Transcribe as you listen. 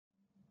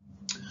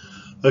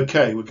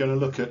Okay, we're going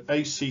to look at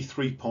AC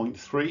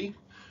 3.3,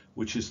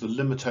 which is the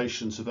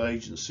limitations of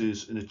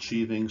agencies in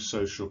achieving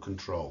social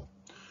control.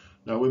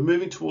 Now we're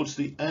moving towards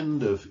the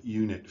end of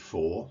Unit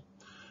 4,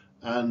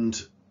 and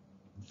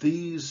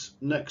these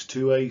next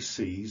two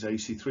ACs,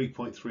 AC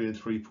 3.3 and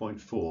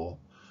 3.4,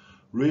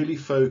 really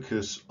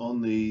focus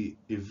on the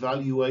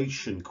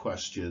evaluation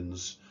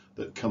questions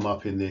that come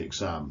up in the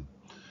exam.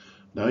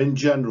 Now in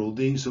general,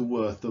 these are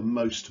worth the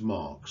most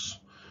marks.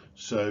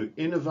 So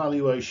in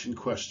evaluation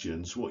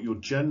questions, what you're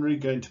generally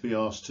going to be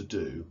asked to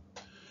do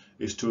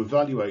is to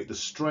evaluate the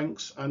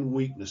strengths and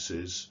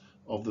weaknesses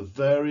of the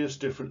various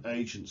different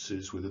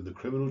agencies within the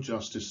criminal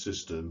justice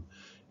system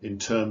in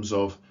terms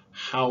of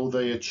how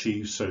they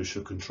achieve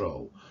social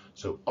control.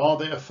 So are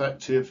they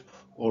effective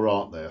or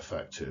aren't they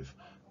effective?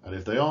 And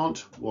if they aren't,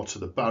 what are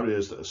the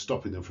barriers that are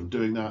stopping them from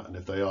doing that? And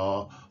if they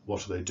are,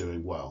 what are they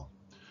doing well?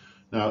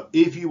 Now,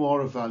 if you are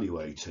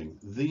evaluating,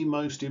 the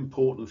most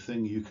important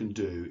thing you can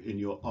do in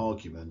your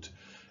argument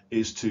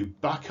is to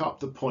back up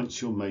the points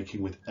you're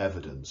making with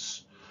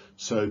evidence.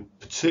 So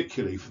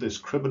particularly for this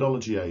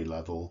Criminology A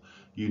level,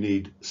 you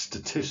need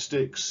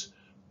statistics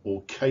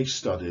or case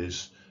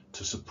studies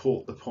to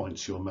support the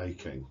points you're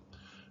making.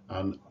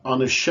 And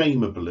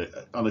unashamedly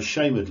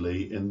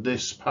in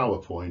this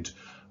PowerPoint,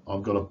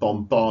 I'm going to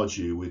bombard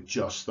you with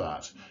just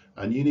that.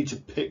 And you need to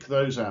pick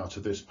those out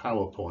of this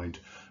PowerPoint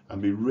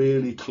and be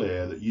really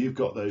clear that you've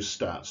got those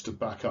stats to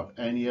back up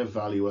any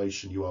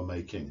evaluation you are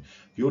making.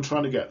 If you're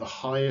trying to get the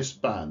highest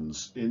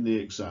bands in the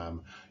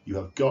exam, you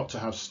have got to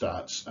have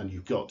stats and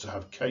you've got to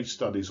have case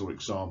studies or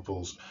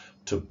examples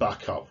to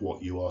back up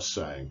what you are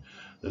saying.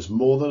 There's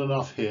more than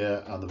enough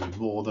here, and there'll be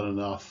more than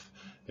enough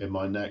in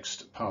my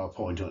next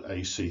PowerPoint on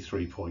AC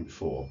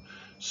 3.4.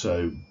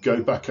 So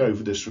go back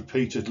over this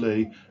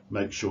repeatedly,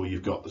 make sure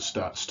you've got the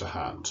stats to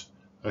hand.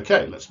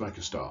 Okay, let's make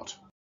a start.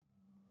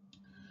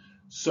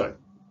 So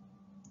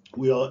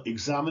we are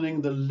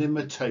examining the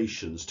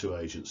limitations to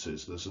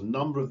agencies. There's a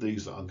number of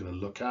these that I'm going to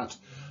look at,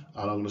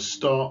 and I'm going to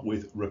start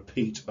with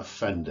repeat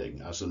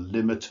offending as a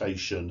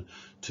limitation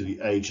to the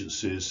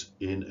agencies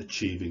in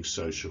achieving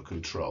social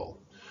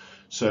control.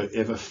 So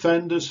if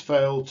offenders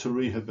fail to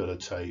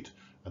rehabilitate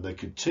and they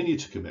continue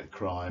to commit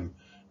crime,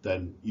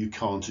 then you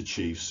can't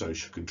achieve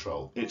social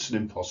control. It's an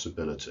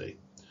impossibility.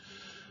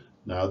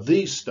 Now,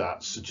 these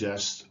stats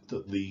suggest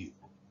that the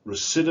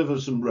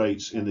recidivism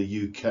rates in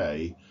the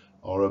UK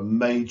are a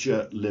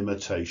major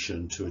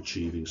limitation to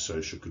achieving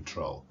social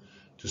control.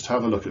 Just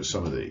have a look at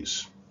some of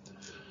these.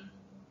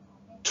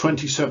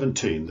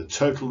 2017, the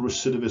total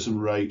recidivism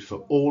rate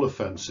for all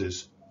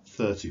offences,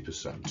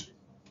 30%.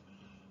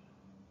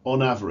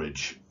 On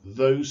average,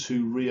 those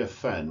who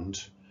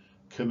re-offend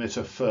commit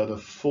a further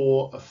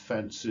 4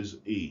 offences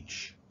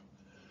each.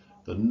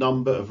 The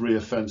number of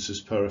re-offences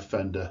per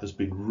offender has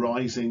been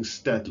rising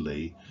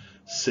steadily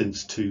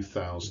since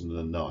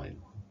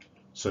 2009.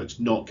 So it's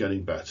not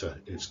getting better,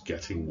 it's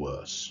getting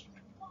worse.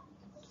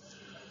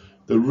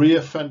 The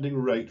re-offending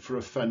rate for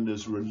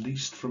offenders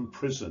released from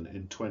prison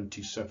in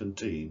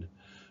 2017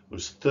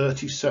 was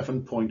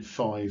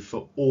 37.5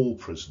 for all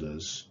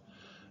prisoners,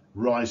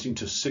 rising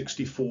to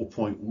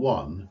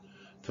 64.1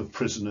 for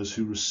prisoners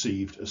who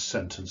received a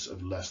sentence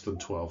of less than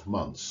 12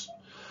 months.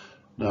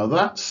 Now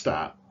that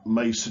stat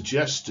may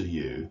suggest to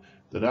you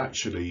that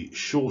actually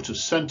shorter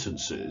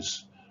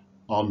sentences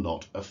are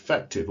not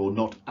effective or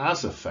not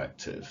as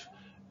effective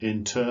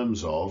in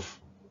terms of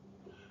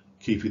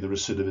keeping the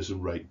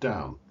recidivism rate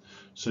down.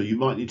 So you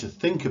might need to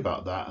think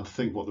about that and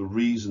think what the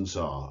reasons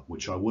are,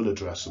 which I will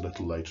address a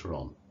little later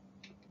on.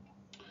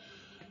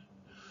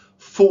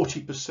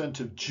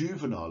 40% of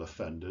juvenile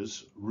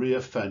offenders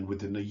re-offend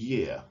within a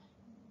year.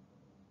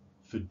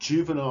 For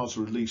juveniles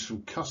released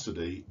from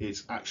custody,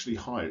 it's actually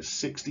higher, it's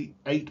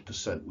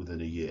 68%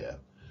 within a year,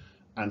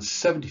 and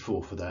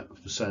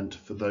 74%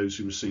 for those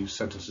who receive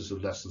sentences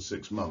of less than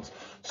 6 months.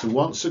 So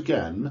once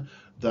again,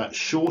 that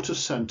shorter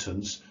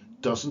sentence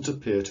doesn't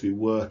appear to be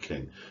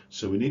working.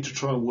 So we need to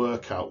try and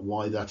work out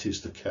why that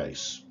is the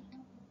case.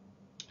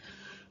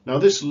 Now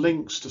this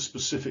links to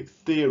specific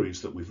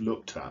theories that we've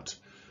looked at,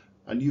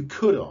 and you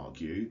could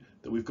argue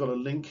that we've got a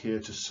link here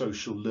to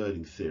social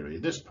learning theory.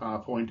 In this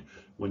PowerPoint,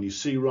 when you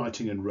see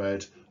writing in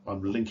red,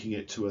 I'm linking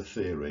it to a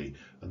theory,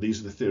 and these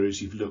are the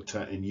theories you've looked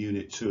at in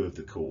Unit 2 of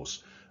the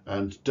course.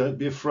 And don't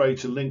be afraid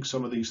to link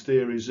some of these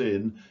theories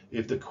in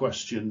if the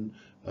question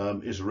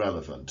is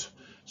relevant.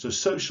 So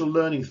social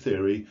learning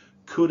theory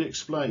could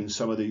explain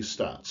some of these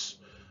stats.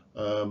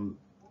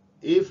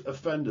 If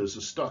offenders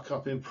are stuck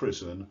up in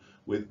prison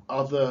with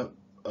other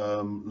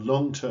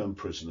long-term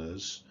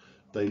prisoners,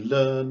 they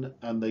learn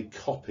and they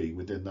copy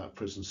within that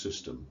prison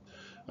system.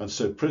 And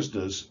so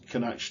prisoners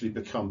can actually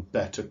become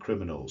better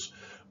criminals.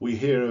 We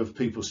hear of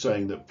people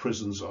saying that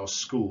prisons are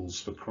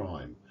schools for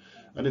crime.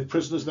 And if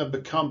prisoners then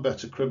become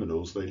better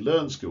criminals, they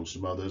learn skills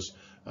from others,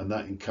 and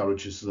that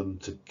encourages them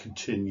to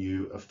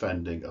continue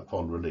offending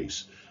upon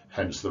release,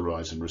 hence the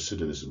rise in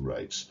recidivism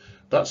rates.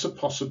 That's a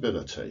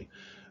possibility.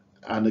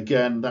 And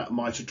again, that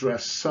might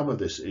address some of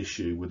this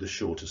issue with the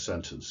shorter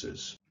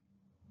sentences.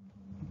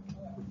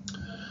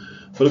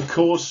 But of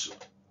course,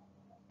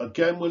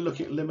 again, we're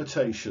looking at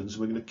limitations.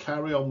 We're going to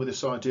carry on with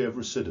this idea of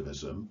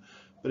recidivism,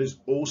 but it's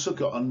also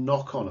got a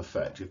knock-on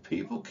effect. If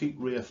people keep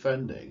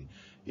reoffending,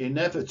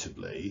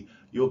 inevitably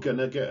you're going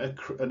to get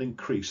an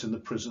increase in the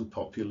prison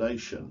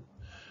population.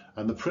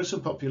 And the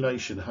prison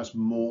population has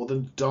more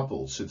than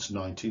doubled since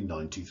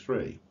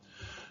 1993.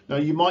 Now,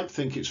 you might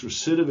think it's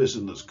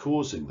recidivism that's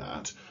causing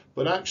that,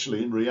 but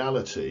actually in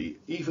reality,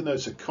 even though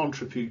it's a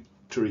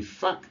contributory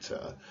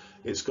factor,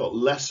 it's got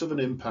less of an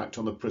impact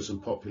on the prison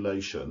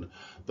population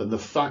than the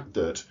fact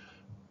that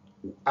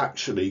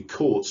actually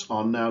courts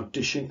are now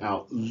dishing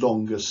out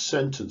longer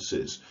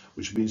sentences,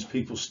 which means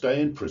people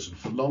stay in prison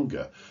for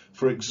longer.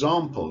 For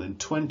example, in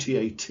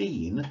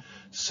 2018,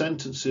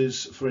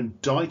 sentences for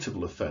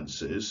indictable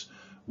offences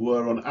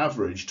were on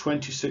average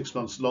 26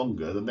 months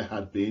longer than they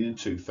had been in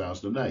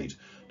 2008.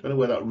 Don't know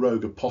where that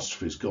rogue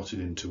apostrophe's got it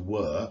into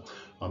were.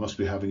 I must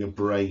be having a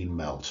brain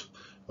melt.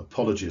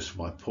 Apologies for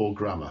my poor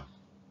grammar.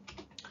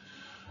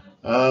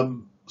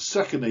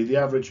 Secondly, the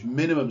average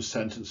minimum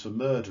sentence for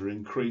murder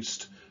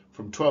increased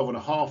from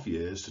 12.5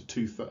 years in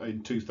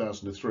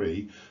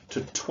 2003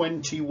 to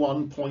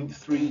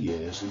 21.3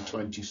 years in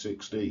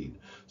 2016.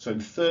 So in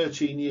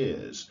 13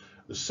 years,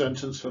 the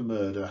sentence for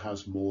murder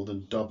has more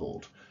than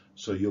doubled.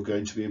 So you're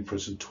going to be in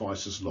prison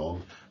twice as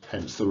long,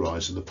 hence the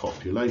rise in the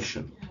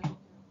population.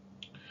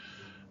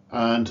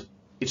 And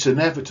it's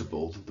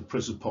inevitable that the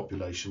prison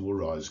population will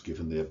rise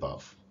given the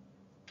above.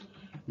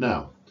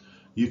 Now,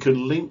 you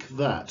can link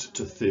that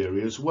to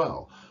theory as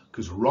well,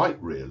 because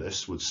right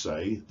realists would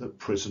say that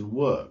prison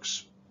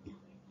works.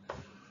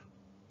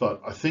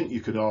 But I think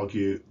you could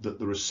argue that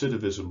the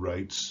recidivism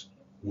rates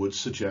would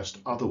suggest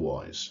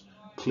otherwise.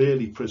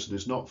 Clearly, prison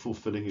is not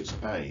fulfilling its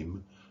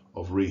aim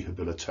of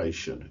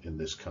rehabilitation in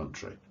this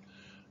country.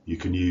 You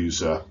can use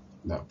that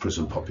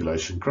prison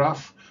population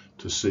graph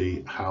to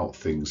see how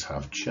things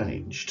have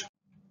changed.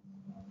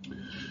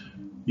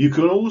 You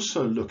can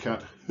also look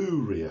at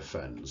who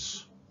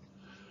reoffends.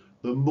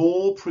 The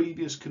more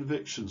previous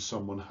convictions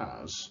someone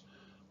has,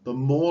 the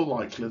more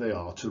likely they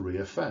are to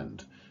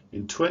reoffend.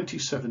 In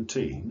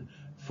 2017,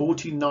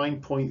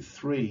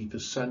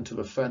 49.3% of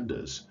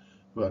offenders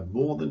who had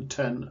more than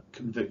 10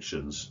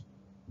 convictions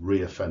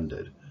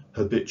reoffended,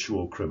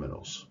 habitual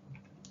criminals.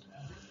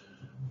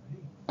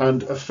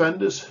 And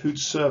offenders who'd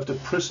served a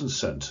prison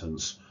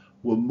sentence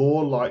were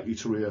more likely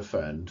to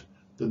reoffend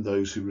than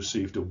those who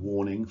received a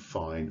warning,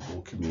 fine,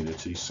 or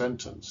community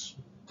sentence.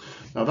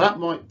 Now, that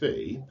might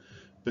be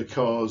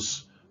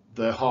because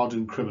they're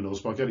hardened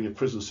criminals. By getting a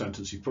prison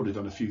sentence, you've probably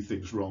done a few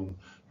things wrong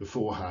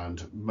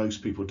beforehand.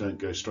 Most people don't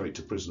go straight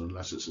to prison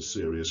unless it's a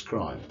serious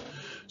crime.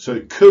 So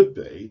it could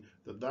be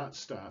that that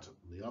stat on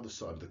the other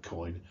side of the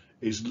coin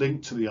is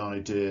linked to the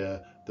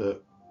idea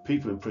that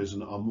people in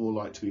prison are more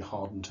likely to be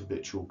hardened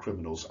habitual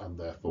criminals and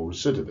therefore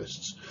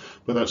recidivists.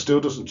 But that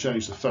still doesn't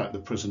change the fact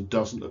that prison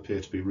doesn't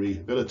appear to be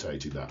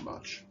rehabilitating that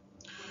much.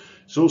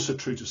 It's also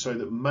true to say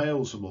that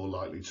males are more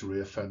likely to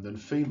reoffend than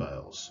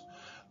females.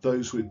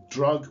 Those with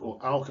drug or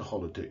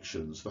alcohol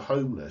addictions, the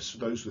homeless,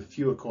 those with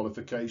fewer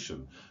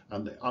qualification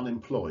and the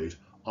unemployed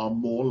are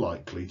more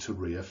likely to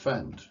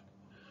reoffend.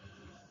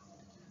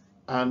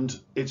 And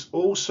it's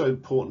also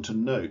important to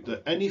note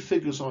that any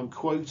figures I'm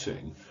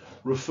quoting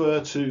refer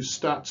to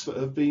stats that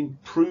have been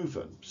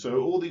proven.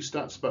 So all these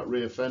stats about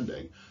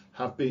reoffending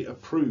have been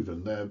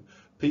proven. They're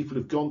people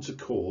who've gone to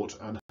court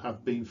and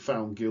have been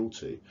found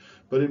guilty.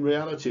 But in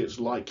reality, it's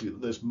likely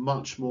that there's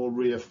much more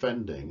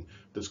reoffending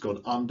that's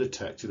gone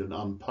undetected and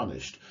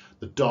unpunished.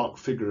 The dark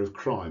figure of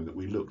crime that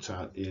we looked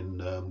at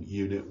in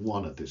Unit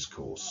 1 of this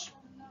course.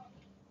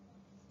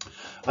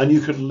 And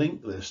you can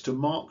link this to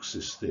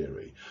Marxist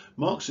theory.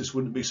 Marxists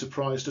wouldn't be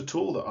surprised at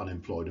all that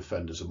unemployed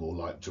offenders are more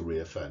likely to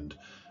reoffend,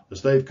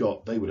 as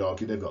they would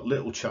argue they've got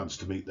little chance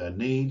to meet their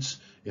needs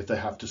if they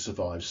have to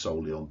survive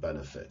solely on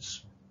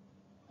benefits.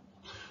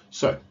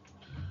 So,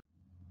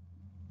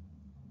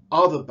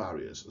 other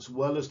barriers as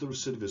well as the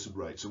recidivism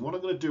rates. And what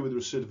I'm going to do with the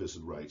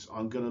recidivism rates,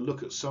 I'm going to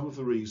look at some of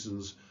the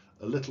reasons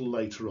a little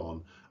later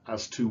on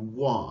as to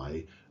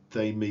why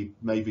they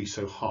may be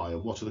so high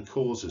and what are the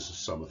causes of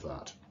some of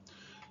that.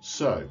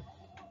 So,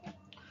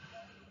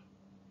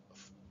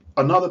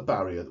 another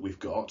barrier that we've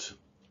got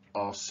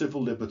are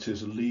civil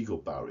liberties and legal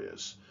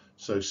barriers.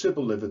 So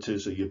civil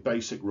liberties are your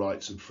basic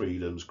rights and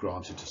freedoms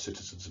granted to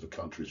citizens of a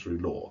country through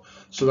law.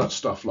 So that's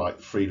stuff like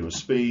freedom of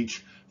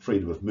speech,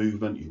 freedom of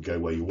movement, you can go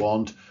where you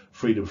want,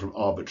 freedom from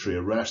arbitrary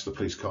arrest, the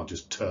police can't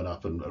just turn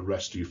up and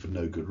arrest you for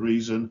no good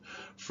reason,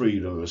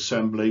 freedom of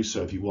assembly,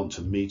 so if you want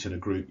to meet in a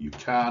group you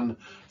can,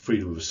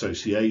 freedom of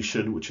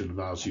association, which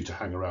allows you to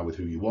hang around with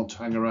who you want to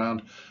hang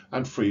around,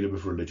 and freedom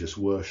of religious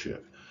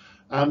worship.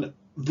 And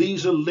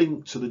these are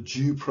linked to the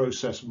due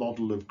process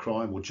model of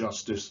crime or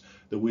justice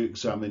that we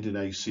examined in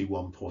AC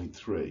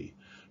 1.3.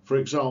 For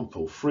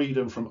example,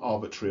 freedom from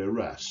arbitrary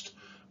arrest,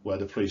 where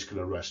the police can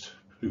arrest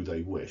who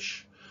they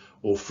wish,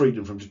 or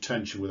freedom from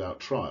detention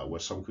without trial, where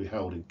someone can be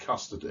held in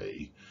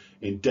custody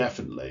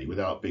indefinitely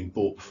without being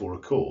brought before a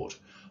court,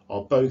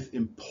 are both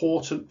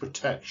important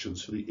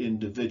protections for the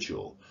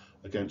individual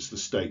against the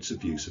state's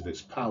abuse of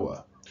its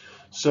power.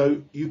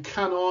 So you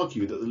can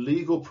argue that the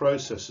legal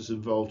processes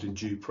involved in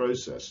due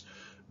process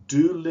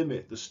do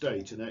limit the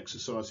state in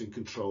exercising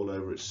control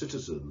over its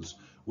citizens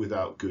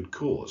without good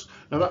cause.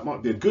 Now that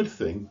might be a good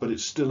thing, but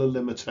it's still a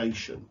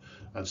limitation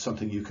and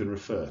something you can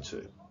refer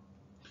to.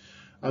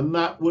 And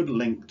that would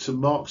link to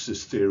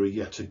Marxist theory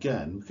yet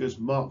again, because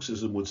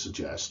Marxism would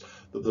suggest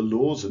that the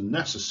laws are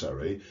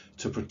necessary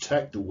to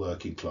protect the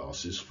working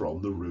classes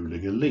from the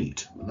ruling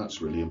elite, and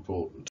that's really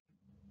important.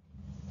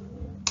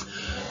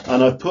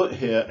 And I've put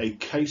here a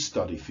case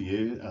study for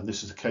you, and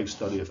this is a case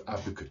study of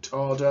Abu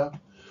Qatada.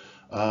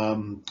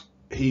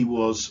 He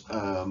was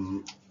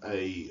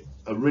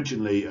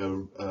originally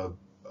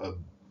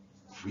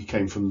he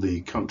came from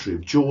the country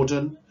of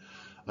Jordan.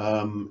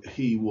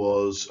 He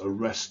was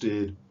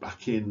arrested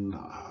back in,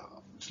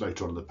 it's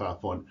later on in the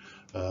PowerPoint,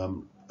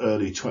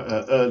 early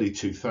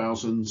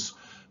 2000s,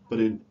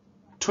 but in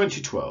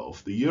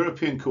 2012 the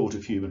European Court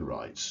of Human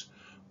Rights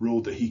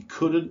ruled that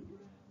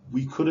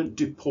we couldn't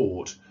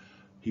deport.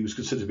 He was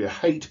considered to be a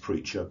hate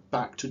preacher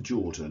back to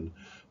Jordan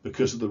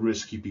because of the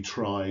risk he'd be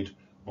tried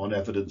on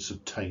evidence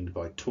obtained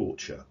by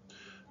torture.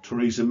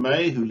 Theresa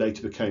May, who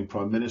later became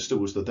Prime Minister,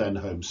 was the then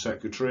Home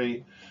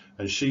Secretary,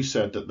 and she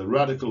said that the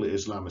radical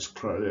Islamist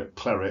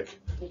cleric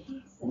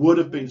would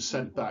have been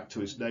sent back to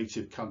his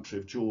native country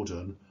of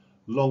Jordan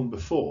long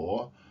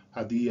before,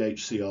 had the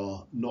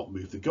EHCR not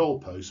moved the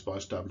goalposts by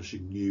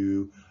establishing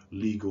new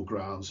legal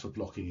grounds for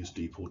blocking his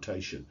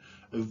deportation.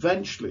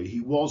 Eventually, he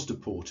was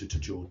deported to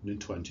Jordan in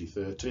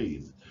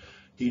 2013.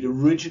 He'd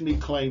originally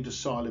claimed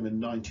asylum in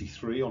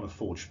 '93 on a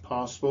forged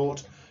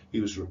passport.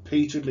 He was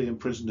repeatedly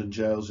imprisoned and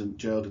jailed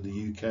in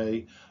the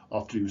UK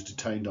after he was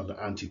detained under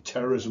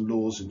anti-terrorism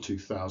laws in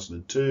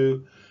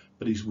 2002,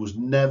 but he was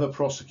never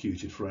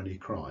prosecuted for any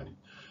crime.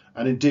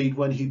 And indeed,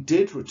 when he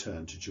did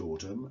return to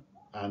Jordan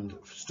and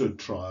stood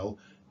trial,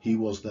 he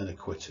was then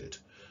acquitted.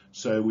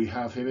 So we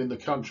have him in the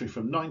country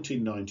from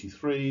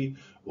 1993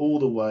 all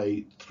the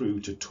way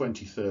through to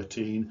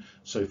 2013.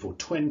 So for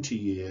 20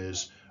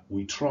 years,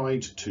 we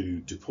tried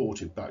to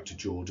deport him back to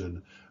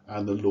Jordan,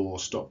 and the law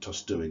stopped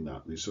us doing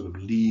that. These sort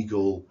of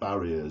legal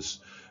barriers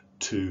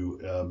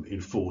to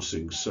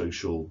enforcing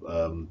social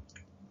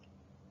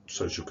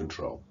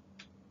control.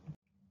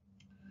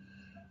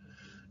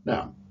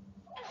 Now,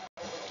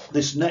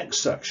 this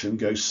next section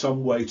goes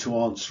some way to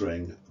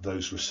answering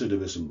those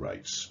recidivism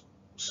rates.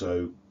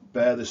 So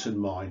bear this in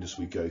mind as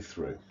we go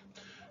through.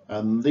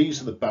 And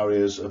these are the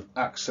barriers of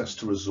access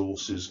to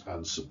resources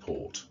and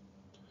support.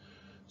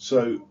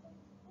 So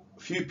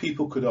few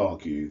people could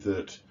argue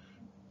that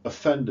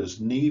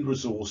offenders need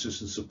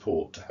resources and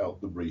support to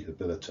help them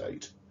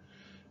rehabilitate.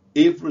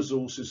 If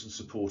resources and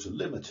support are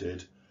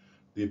limited,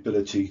 the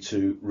ability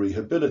to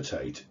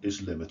rehabilitate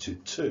is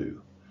limited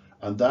too,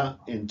 and that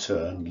in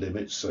turn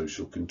limits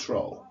social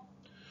control.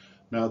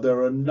 Now, there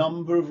are a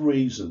number of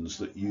reasons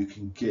that you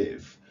can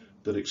give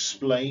that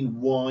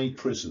explain why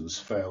prisons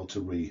fail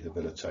to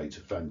rehabilitate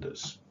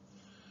offenders.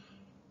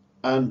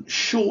 And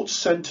short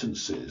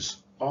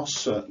sentences are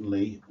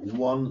certainly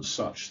one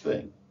such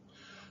thing,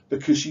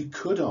 because you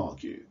could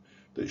argue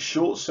that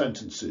short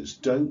sentences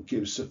don't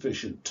give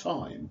sufficient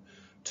time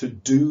to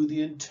do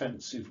the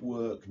intensive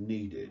work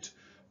needed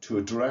to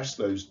address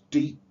those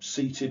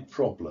deep-seated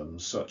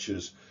problems such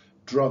as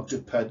drug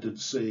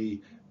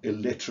dependency,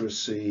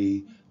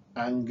 illiteracy,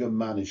 anger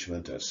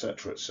management,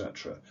 etc.,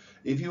 etc.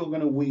 If you're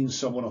going to wean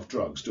someone off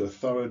drugs, do a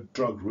thorough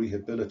drug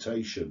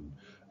rehabilitation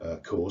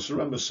course.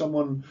 Remember,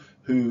 someone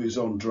who is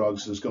on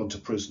drugs and has gone to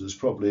prison has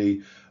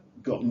probably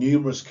got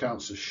numerous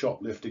counts of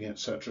shoplifting,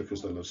 etc.,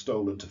 because they'll have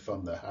stolen to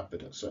fund their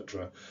habit,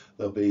 etc.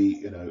 They'll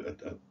be,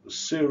 a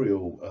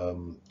serial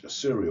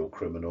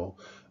criminal.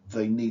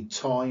 They need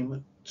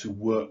time to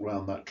work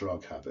around that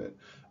drug habit,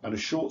 and a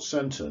short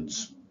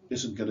sentence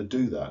isn't going to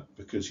do that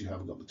because you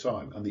haven't got the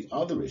time. And the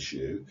other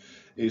issue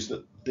is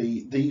that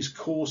these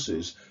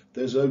courses,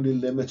 there's only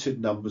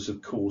limited numbers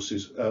of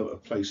courses,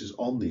 places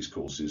on these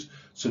courses,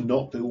 so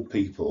not all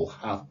people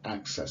have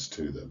access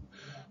to them.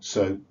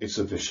 So it's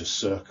a vicious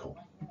circle.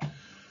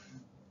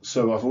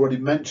 So I've already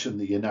mentioned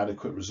the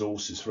inadequate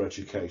resources for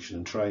education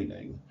and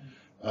training.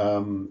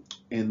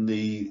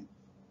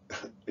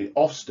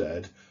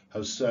 Ofsted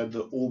has said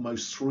that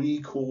almost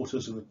 3/4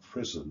 of the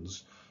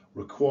prisons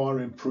require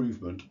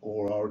improvement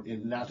or are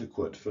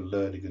inadequate for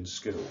learning and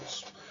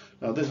skills.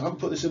 Now, I haven't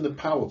put this in the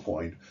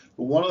PowerPoint,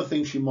 but one of the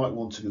things you might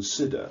want to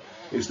consider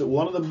is that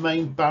one of the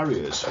main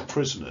barriers for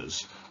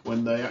prisoners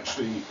when they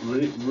actually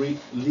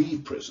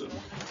leave prison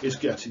is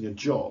getting a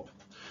job.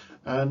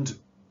 And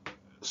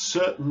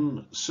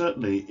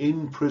certainly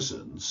in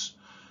prisons,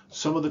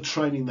 some of the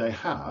training they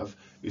have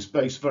is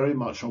based very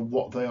much on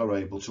what they are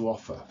able to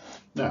offer.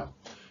 Now,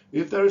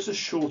 if there is a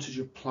shortage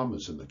of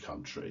plumbers in the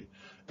country,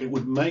 it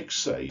would make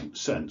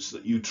sense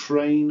that you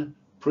train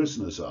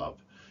prisoners up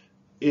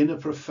in a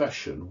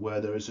profession where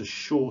there is a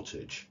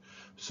shortage,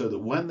 so that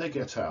when they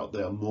get out,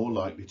 they are more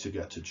likely to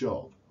get a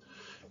job.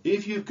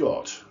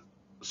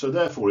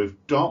 Therefore,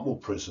 if Dartmoor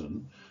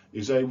Prison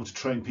is able to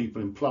train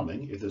people in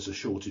plumbing, if there's a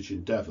shortage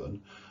in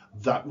Devon,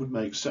 that would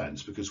make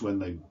sense, because when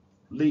they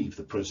leave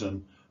the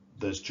prison,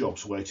 there's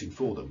jobs waiting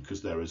for them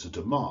because there is a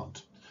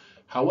demand.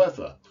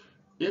 However,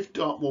 if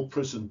Dartmoor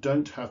Prison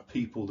don't have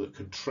people that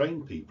can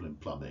train people in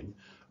plumbing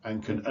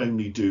and can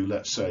only do,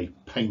 let's say,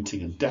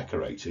 painting and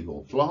decorating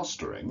or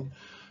plastering,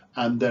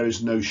 and there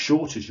is no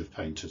shortage of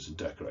painters and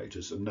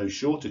decorators and no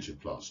shortage of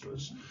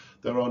plasterers,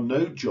 there are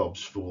no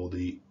jobs for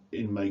the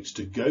inmates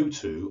to go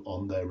to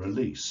on their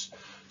release.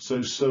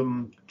 So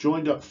some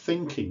joined up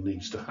thinking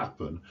needs to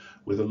happen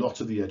with a lot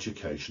of the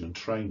education and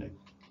training.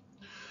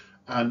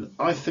 And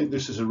I think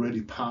this is a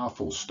really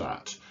powerful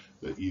stat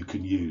that you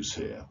can use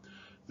here,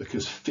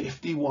 because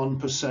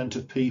 51%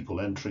 of people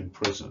entering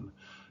prison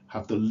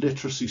have the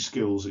literacy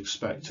skills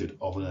expected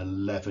of an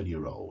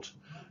 11-year-old.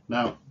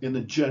 Now, in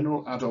the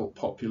general adult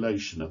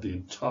population of the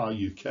entire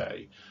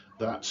UK,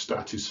 that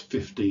stat is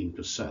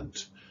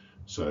 15%.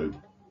 So,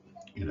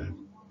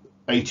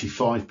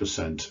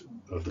 85%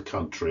 of the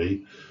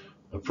country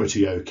are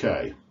pretty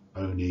okay,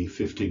 only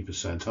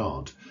 15%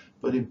 aren't.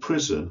 But in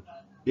prison,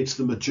 it's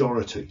the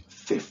majority.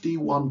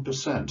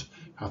 51%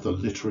 have the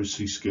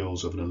literacy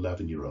skills of an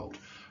 11-year-old.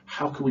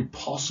 How can we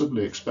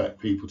possibly expect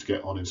people to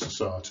get on in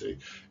society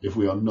if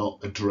we are not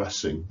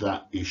addressing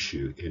that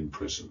issue in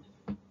prison?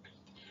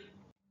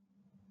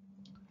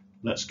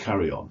 Let's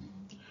carry on.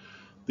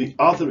 The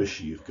other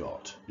issue you've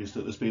got is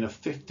that there's been a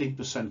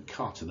 15%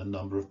 cut in the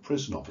number of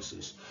prison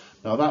officers.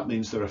 Now that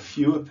means there are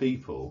fewer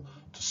people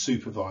to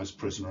supervise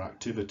prisoner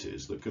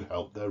activities that could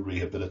help their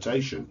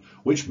rehabilitation,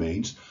 which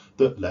means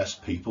that less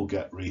people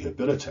get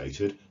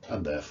rehabilitated,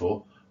 and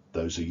therefore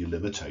those are your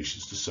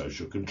limitations to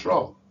social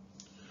control.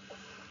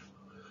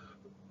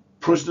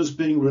 Prisoners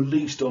being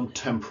released on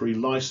temporary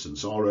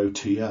licence,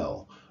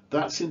 ROTL,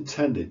 that's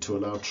intended to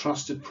allow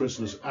trusted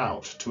prisoners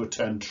out to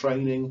attend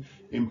training,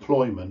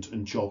 employment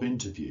and job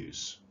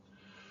interviews.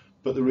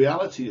 But the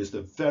reality is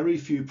that very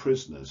few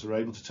prisoners are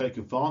able to take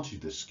advantage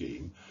of this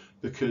scheme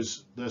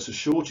because there's a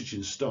shortage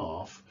in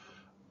staff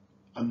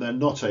and they're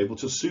not able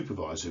to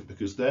supervise it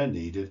because they're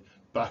needed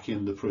back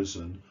in the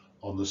prison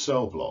on the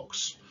cell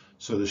blocks.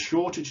 So the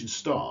shortage in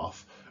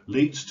staff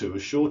leads to a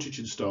shortage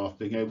in staff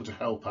being able to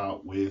help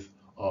out with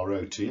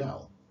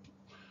ROTL.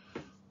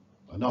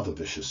 Another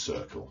vicious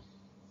circle.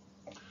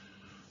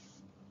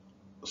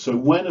 So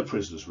when a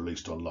prisoner is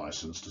released on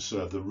licence to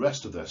serve the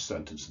rest of their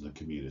sentence in the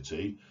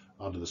community,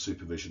 under the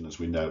supervision, as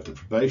we know, of the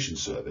probation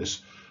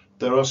service,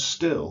 there are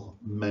still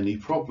many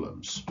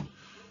problems.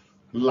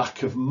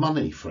 Lack of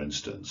money, for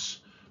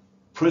instance.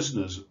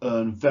 Prisoners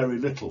earn very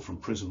little from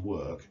prison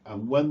work,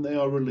 and when they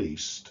are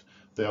released,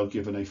 they are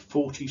given a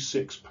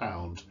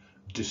 £46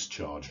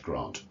 discharge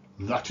grant.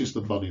 That is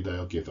the money they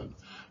are given.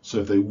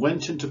 So if they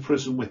went into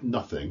prison with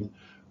nothing,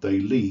 they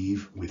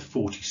leave with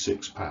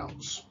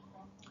 £46.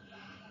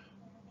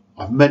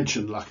 I've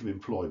mentioned lack of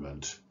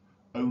employment.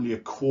 Only a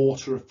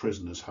quarter of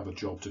prisoners have a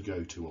job to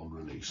go to on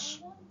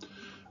release.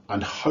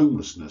 And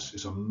homelessness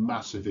is a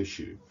massive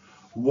issue.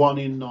 1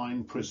 in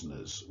 9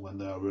 prisoners, when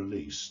they are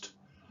released,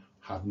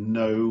 have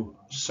no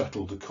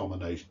settled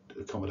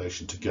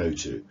accommodation to go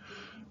to.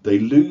 They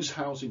lose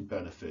housing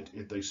benefit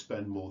if they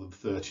spend more than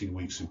 13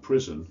 weeks in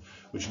prison,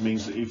 which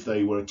means that if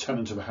they were a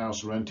tenant of a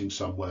house renting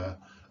somewhere,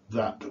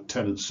 that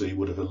tenancy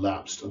would have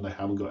elapsed and they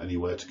haven't got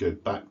anywhere to go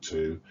back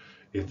to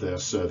if they are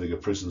serving a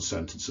prison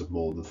sentence of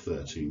more than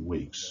 13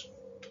 weeks.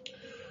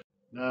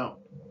 Now,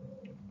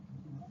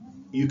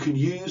 you can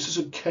use as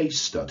a case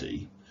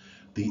study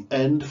the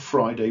End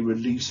Friday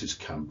Releases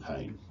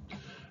campaign.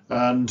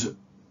 And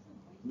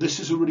this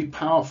is a really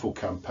powerful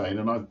campaign,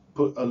 and I've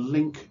put a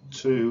link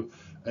to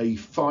a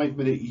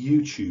 5-minute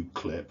YouTube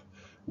clip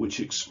which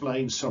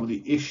explains some of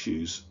the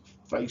issues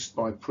faced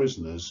by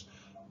prisoners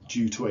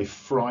due to a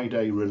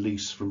Friday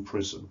release from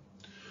prison.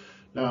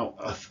 Now,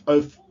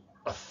 over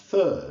a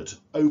third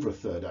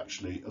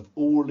actually, of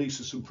all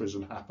releases from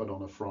prison happen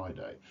on a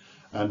Friday.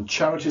 And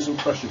charities and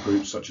pressure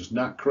groups such as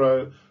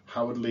NACRO,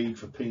 Howard League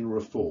for Penal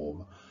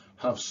Reform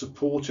have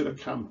supported a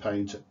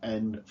campaign to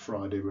end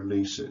Friday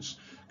releases,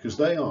 because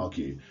they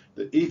argue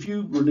that if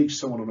you release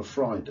someone on a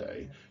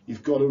Friday,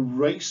 you've got to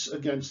race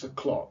against the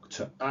clock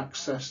to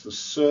access the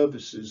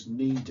services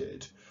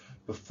needed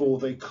before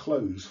they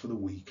close for the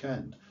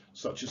weekend,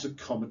 such as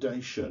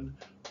accommodation,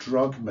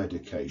 drug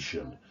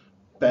medication,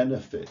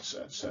 benefits,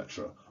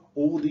 etc.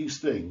 All these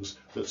things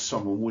that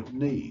someone would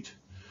need.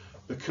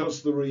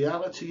 Because the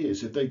reality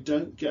is, if they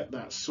don't get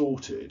that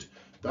sorted,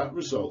 that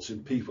results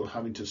in people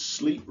having to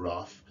sleep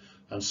rough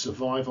and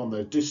survive on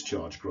their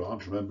discharge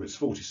grant, remember it's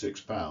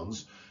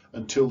 £46,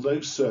 until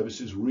those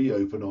services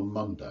reopen on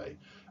Monday.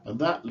 And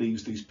that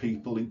leaves these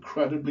people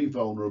incredibly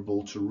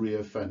vulnerable to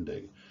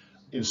reoffending.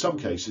 In some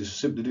cases,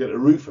 simply to get a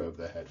roof over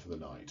their head for the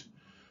night.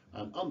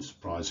 And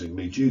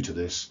unsurprisingly, due to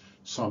this,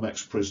 some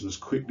ex-prisoners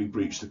quickly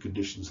breach the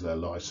conditions of their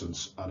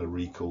licence and are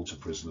recalled to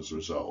prison as a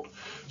result.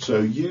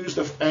 So use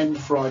the End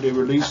Friday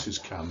Releases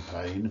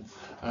campaign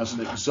as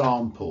an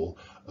example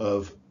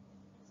of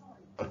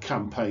a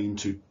campaign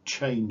to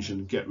change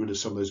and get rid of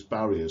some of those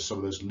barriers, some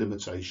of those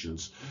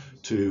limitations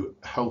to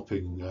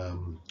helping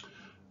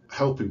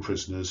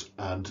prisoners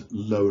and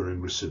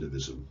lowering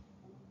recidivism.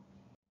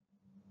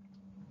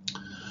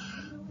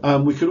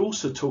 We could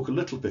also talk a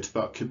little bit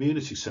about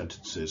community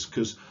sentences,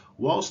 because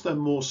whilst they're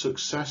more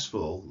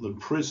successful than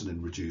prison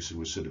in reducing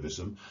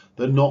recidivism,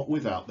 they're not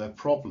without their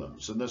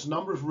problems. And there's a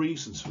number of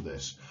reasons for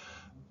this.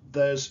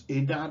 There's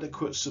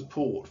inadequate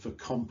support for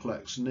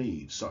complex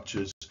needs, such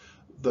as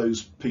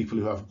those people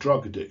who have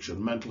drug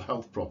addiction, mental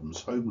health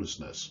problems,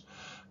 homelessness,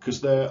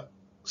 because there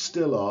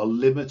still are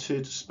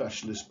limited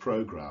specialist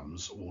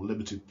programs or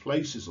limited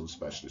places on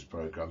specialist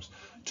programs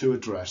to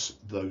address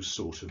those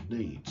sort of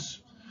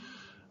needs.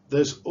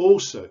 There's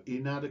also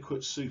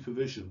inadequate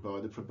supervision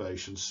by the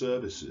probation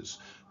services.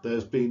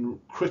 There's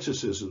been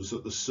criticisms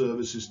that the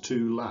service is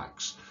too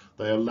lax.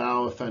 They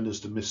allow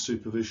offenders to miss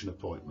supervision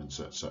appointments,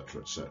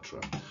 etc.,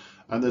 etc.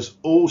 And there's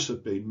also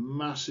been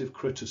massive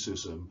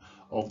criticism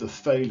of the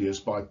failures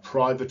by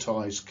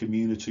privatised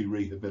community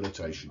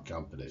rehabilitation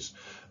companies.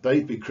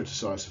 They've been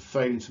criticised for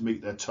failing to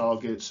meet their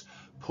targets,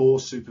 poor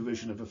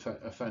supervision of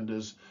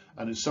offenders,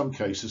 and in some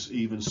cases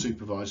even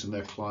supervising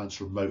their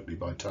clients remotely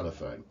by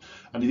telephone.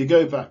 And if you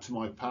go back to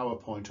my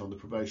PowerPoint on the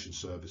probation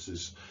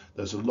services,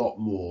 there's a lot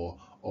more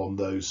on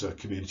those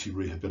community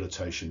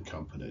rehabilitation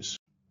companies.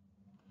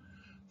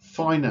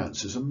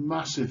 Finance is a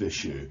massive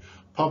issue.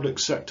 Public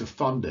sector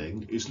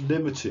funding is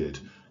limited.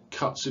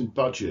 Cuts in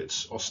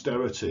budgets,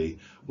 austerity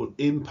will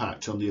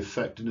impact on the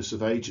effectiveness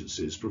of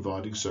agencies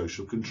providing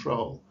social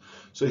control.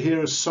 So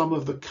here are some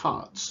of the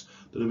cuts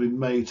that have been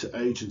made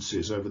to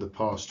agencies over the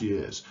past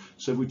years.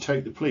 So if we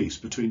take the police,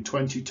 between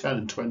 2010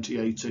 and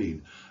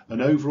 2018,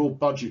 an overall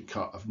budget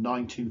cut of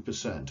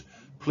 19%,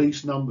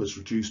 police numbers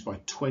reduced by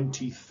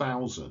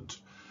 20,000.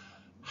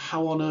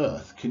 How on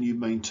earth can you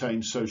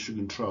maintain social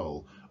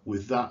control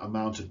with that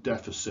amount of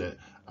deficit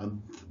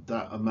and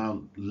that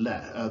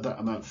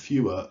amount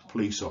fewer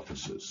police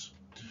officers?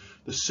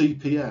 The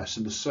CPS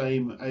in the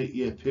same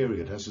 8-year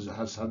period has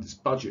had its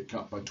budget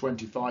cut by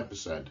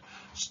 25%,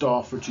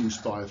 staff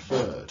reduced by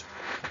 1/3.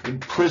 In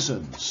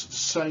prisons,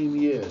 same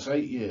years,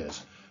 8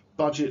 years,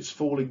 budgets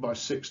falling by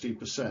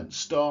 60%,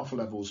 staff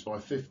levels by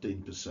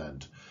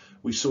 15%.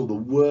 We saw the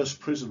worst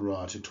prison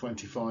riot in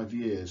 25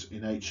 years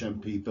in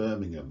HMP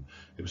Birmingham.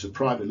 It was a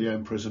privately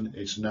owned prison.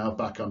 It's now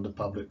back under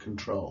public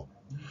control.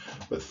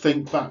 But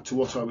think back to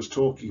what I was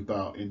talking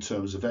about in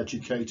terms of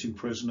educating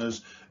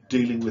prisoners,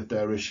 dealing with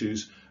their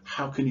issues.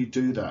 How can you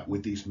do that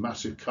with these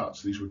massive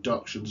cuts, these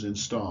reductions in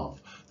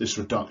staff, this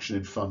reduction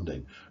in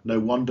funding? No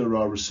wonder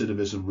our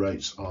recidivism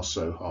rates are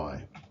so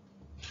high.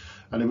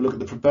 And if we look at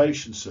the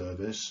probation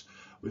service,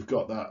 we've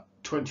got that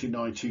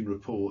 2019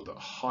 report that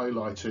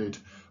highlighted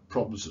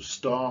problems of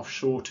staff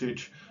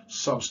shortage,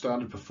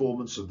 substandard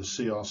performance of the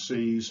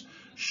CRCs,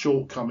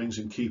 shortcomings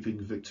in keeping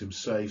victims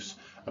safe.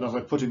 And as I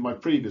put in my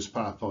previous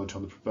PowerPoint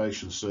on the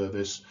probation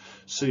service,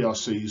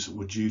 CRCs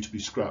were due to be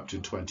scrapped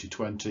in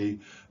 2020,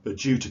 but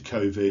due to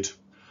COVID,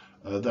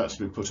 that's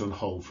been put on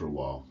hold for a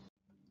while.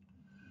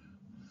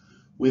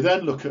 We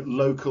then look at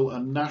local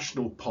and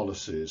national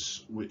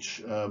policies,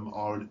 which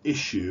are an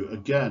issue,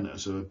 again,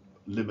 as a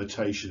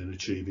limitation in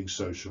achieving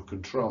social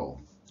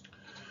control.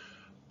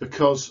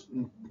 Because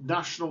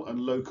national and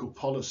local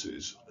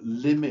policies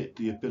limit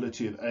the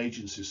ability of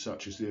agencies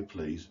such as the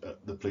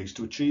police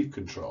to achieve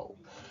control.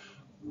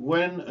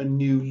 When a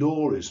new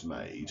law is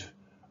made,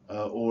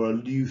 or a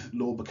new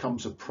law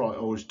becomes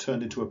or is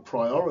turned into a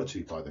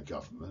priority by the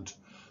government,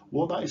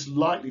 well, that is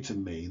likely to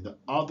mean that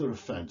other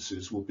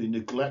offences will be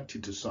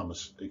neglected to some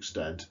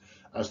extent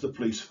as the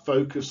police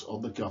focus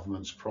on the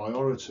government's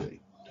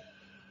priority.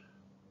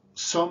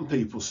 Some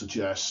people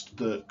suggest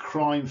that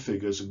crime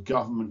figures and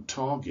government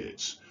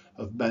targets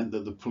have meant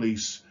that the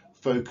police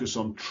focus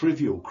on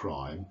trivial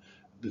crime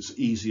that's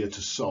easier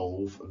to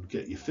solve and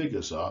get your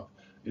figures up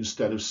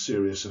instead of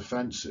serious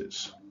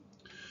offences.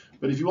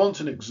 But if you want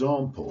an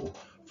example,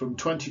 from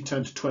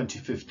 2010 to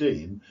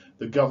 2015,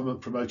 the government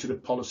promoted a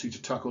policy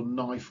to tackle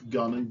knife,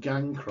 gun and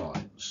gang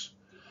crimes.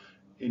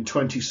 In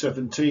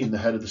 2017, the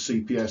head of the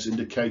CPS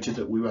indicated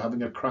that we were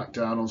having a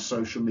crackdown on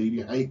social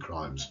media hate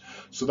crimes.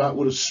 So that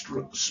would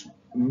have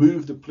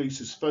moved the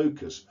police's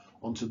focus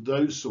onto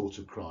those sort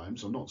of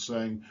crimes. I'm not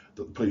saying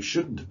that the police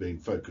shouldn't have been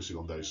focusing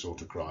on those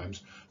sort of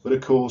crimes, but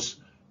of course,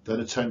 their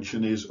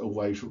attention is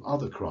away from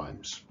other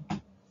crimes.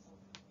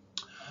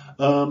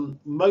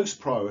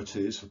 Most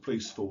priorities for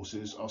police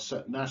forces are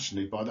set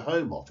nationally by the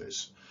Home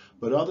Office,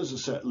 but others are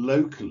set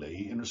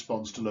locally in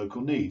response to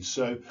local needs.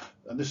 So,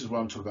 and this is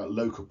where I'm talking about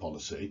local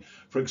policy.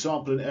 For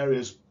example, in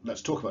areas,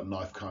 let's talk about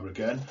knife crime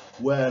again,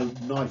 where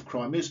knife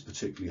crime is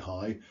particularly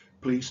high,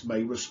 police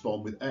may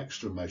respond with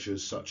extra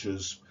measures such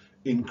as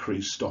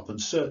increased stop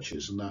and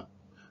searches, and that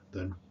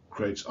then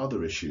creates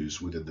other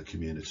issues within the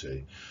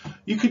community.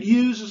 You could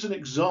use as an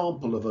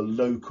example of a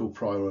local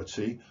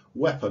priority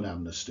weapon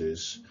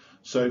amnesties.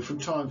 So from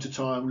time to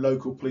time,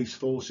 local police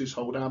forces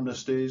hold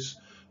amnesties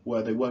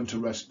where they won't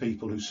arrest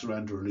people who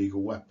surrender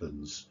illegal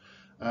weapons.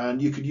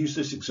 And you could use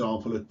this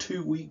example. A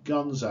 2-week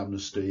guns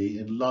amnesty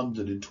in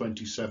London in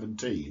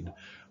 2017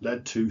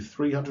 led to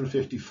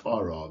 350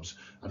 firearms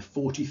and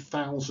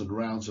 40,000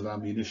 rounds of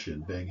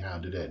ammunition being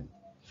handed in.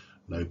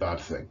 No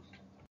bad thing.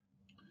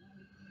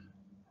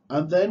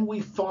 And then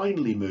we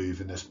finally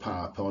move in this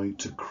PowerPoint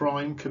to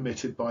crime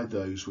committed by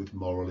those with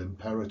moral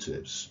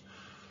imperatives.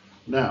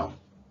 Now,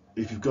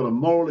 if you've got a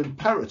moral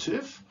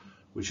imperative,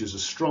 which is a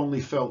strongly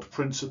felt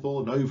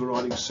principle, an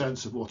overriding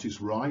sense of what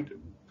is right,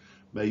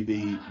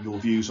 maybe your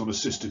views on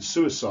assisted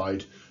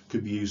suicide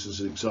could be used as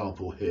an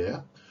example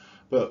here.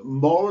 But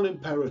moral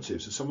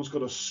imperatives, if someone's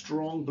got a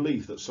strong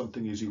belief that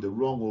something is either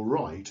wrong or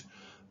right,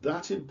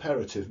 that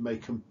imperative may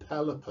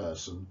compel a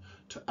person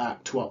to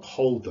act to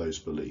uphold those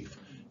beliefs,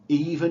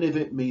 even if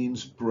it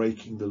means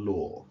breaking the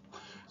law.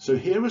 So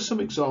here are some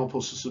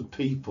examples of some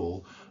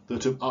people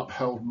that have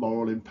upheld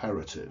moral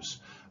imperatives.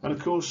 And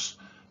of course,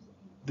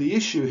 the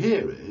issue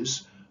here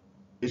is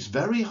it's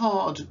very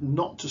hard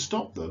not to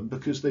stop them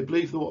because they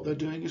believe that what they're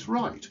doing is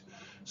right.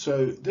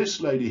 So this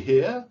lady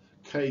here,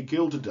 Kay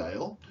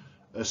Gilderdale,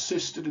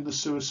 assisted in the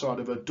suicide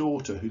of her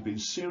daughter who'd been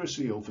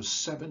seriously ill for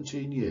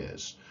 17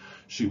 years.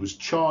 She was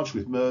charged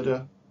with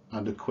murder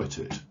and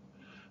acquitted.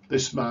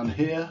 This man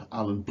here,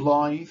 Alan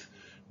Blythe,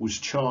 was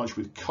charged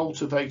with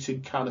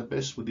cultivating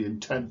cannabis with the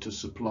intent to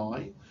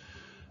supply.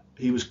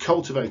 He was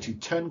cultivating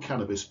 10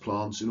 cannabis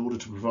plants in order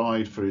to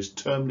provide for his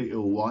terminally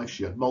ill wife.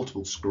 She had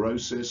multiple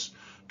sclerosis,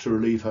 to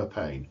relieve her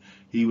pain.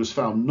 He was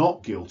found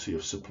not guilty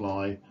of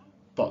supply,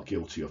 but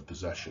guilty of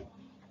possession.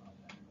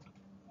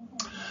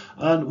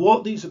 And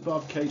what these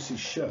above cases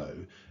show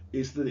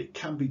is that it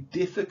can be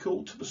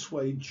difficult to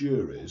persuade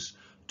juries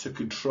to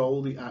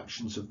control the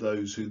actions of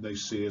those whom they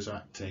see as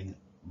acting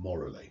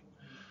morally.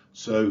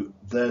 So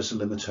there's a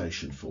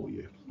limitation for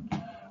you.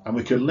 And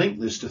we can link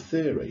this to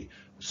theory.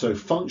 So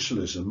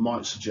functionalism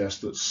might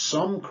suggest that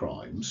some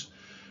crimes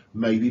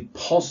may be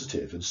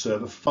positive and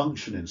serve a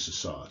function in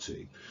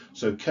society.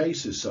 So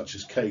cases such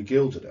as Kay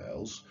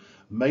Gilderdale's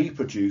may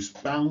produce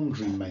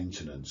boundary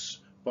maintenance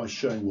by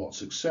showing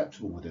what's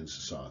acceptable within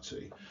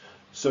society.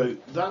 So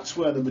that's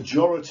where the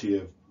majority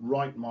of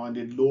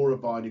right-minded,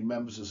 law-abiding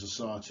members of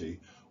society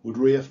would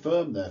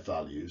reaffirm their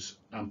values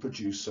and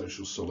produce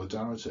social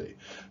solidarity.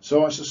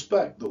 So I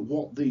suspect that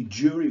what the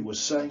jury was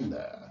saying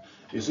there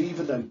is,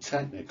 even though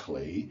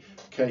technically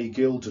Kay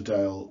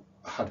Gilderdale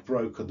had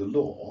broken the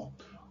law,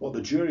 what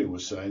the jury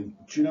was saying,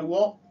 do you know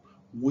what?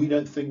 We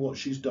don't think what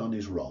she's done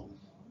is wrong.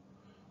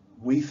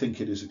 We think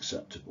it is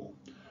acceptable.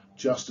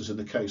 Just as in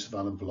the case of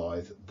Alan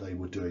Blythe, they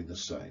were doing the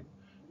same.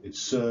 It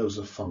serves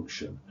a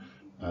function.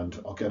 And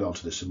I'll get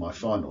onto this in my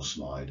final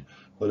slide.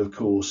 But of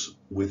course,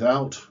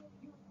 without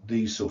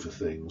these sort of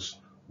things,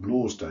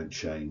 laws don't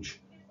change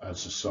and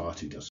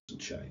society doesn't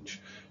change.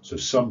 So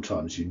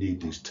sometimes you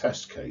need these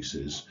test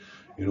cases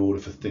in order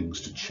for things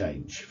to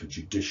change, for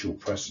judicial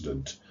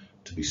precedent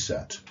to be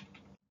set.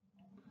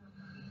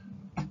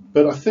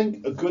 But I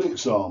think a good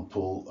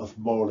example of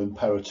moral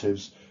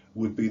imperatives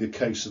would be the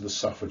case of the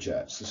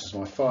suffragettes. This is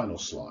my final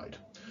slide.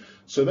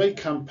 So they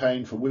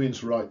campaigned for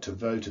women's right to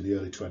vote in the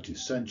early 20th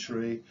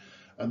century,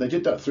 and they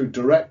did that through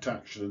direct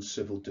action and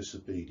civil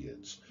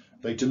disobedience.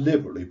 They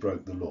deliberately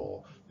broke the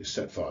law. They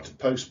set fire to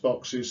post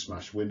boxes,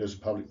 smashed windows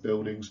of public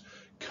buildings,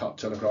 cut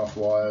telegraph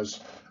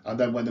wires, and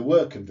then when they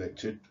were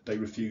convicted, they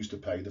refused to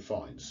pay the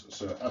fines.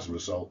 So as a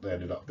result, they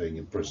ended up being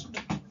imprisoned.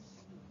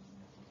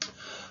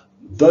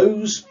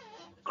 Those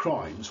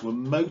crimes were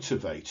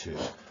motivated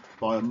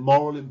by a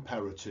moral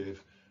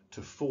imperative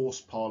to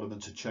force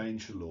Parliament to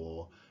change the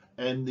law,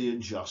 end the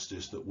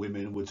injustice that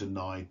women were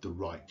denied the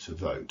right to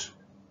vote.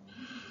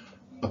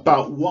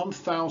 About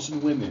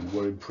 1,000 women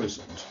were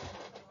imprisoned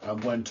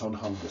and went on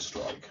hunger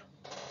strike.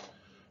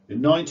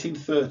 In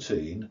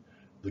 1913,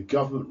 the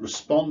government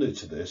responded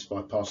to this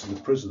by passing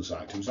the Prisons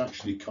Act. It was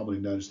actually commonly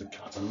known as the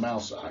Cat and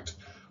Mouse Act,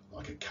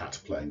 like a cat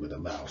playing with a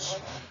mouse.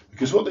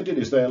 Because what they did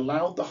is they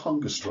allowed the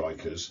hunger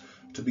strikers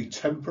to be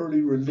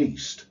temporarily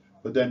released,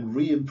 but then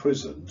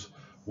re-imprisoned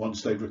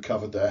once they'd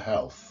recovered their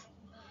health.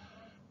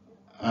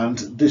 And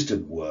this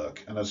didn't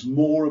work. And as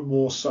more and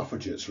more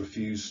suffragettes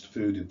refused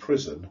food in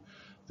prison,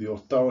 the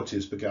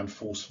authorities began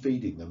force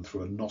feeding them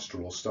through a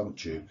nostril or stomach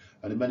tube,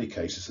 and in many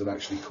cases that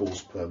actually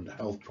caused permanent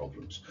health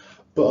problems.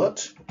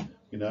 But,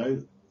 you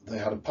know, they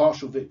had a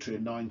partial victory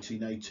in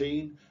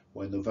 1918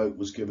 when the vote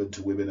was given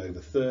to women over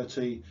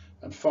 30,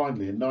 and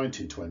finally in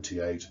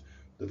 1928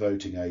 the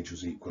voting age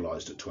was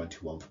equalised at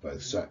 21 for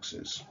both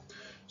sexes.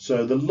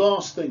 So the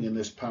last thing in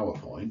this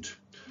PowerPoint,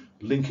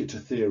 link it to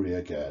theory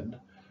again,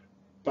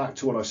 back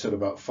to what I said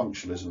about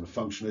functionalism and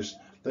functionalists.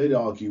 They'd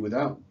argue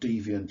without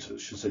deviant, I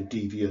should say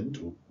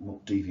deviant, or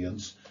not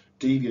deviance,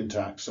 deviant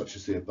acts such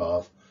as the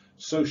above,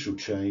 social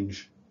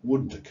change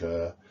wouldn't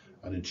occur,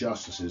 and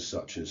injustices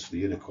such as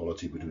the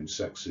inequality between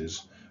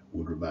sexes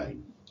would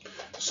remain.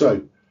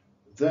 So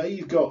there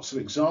you've got some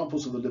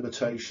examples of the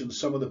limitations,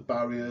 some of the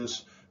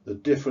barriers, the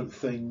different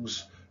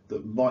things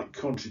that might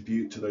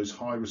contribute to those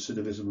high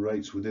recidivism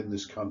rates within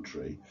this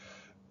country.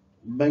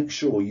 Make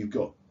sure you've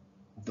got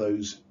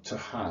those to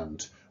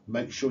hand.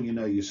 Make sure you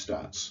know your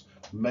stats.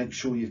 Make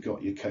sure you've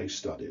got your case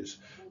studies,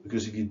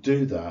 because if you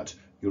do that,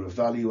 your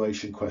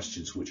evaluation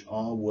questions, which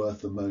are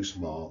worth the most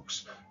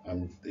marks,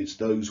 and it's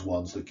those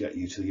ones that get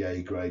you to the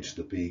A grades,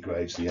 the B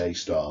grades, the A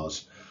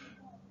stars.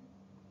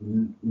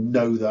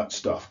 Know that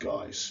stuff,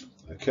 guys.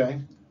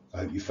 Okay, I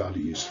hope you found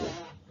it useful.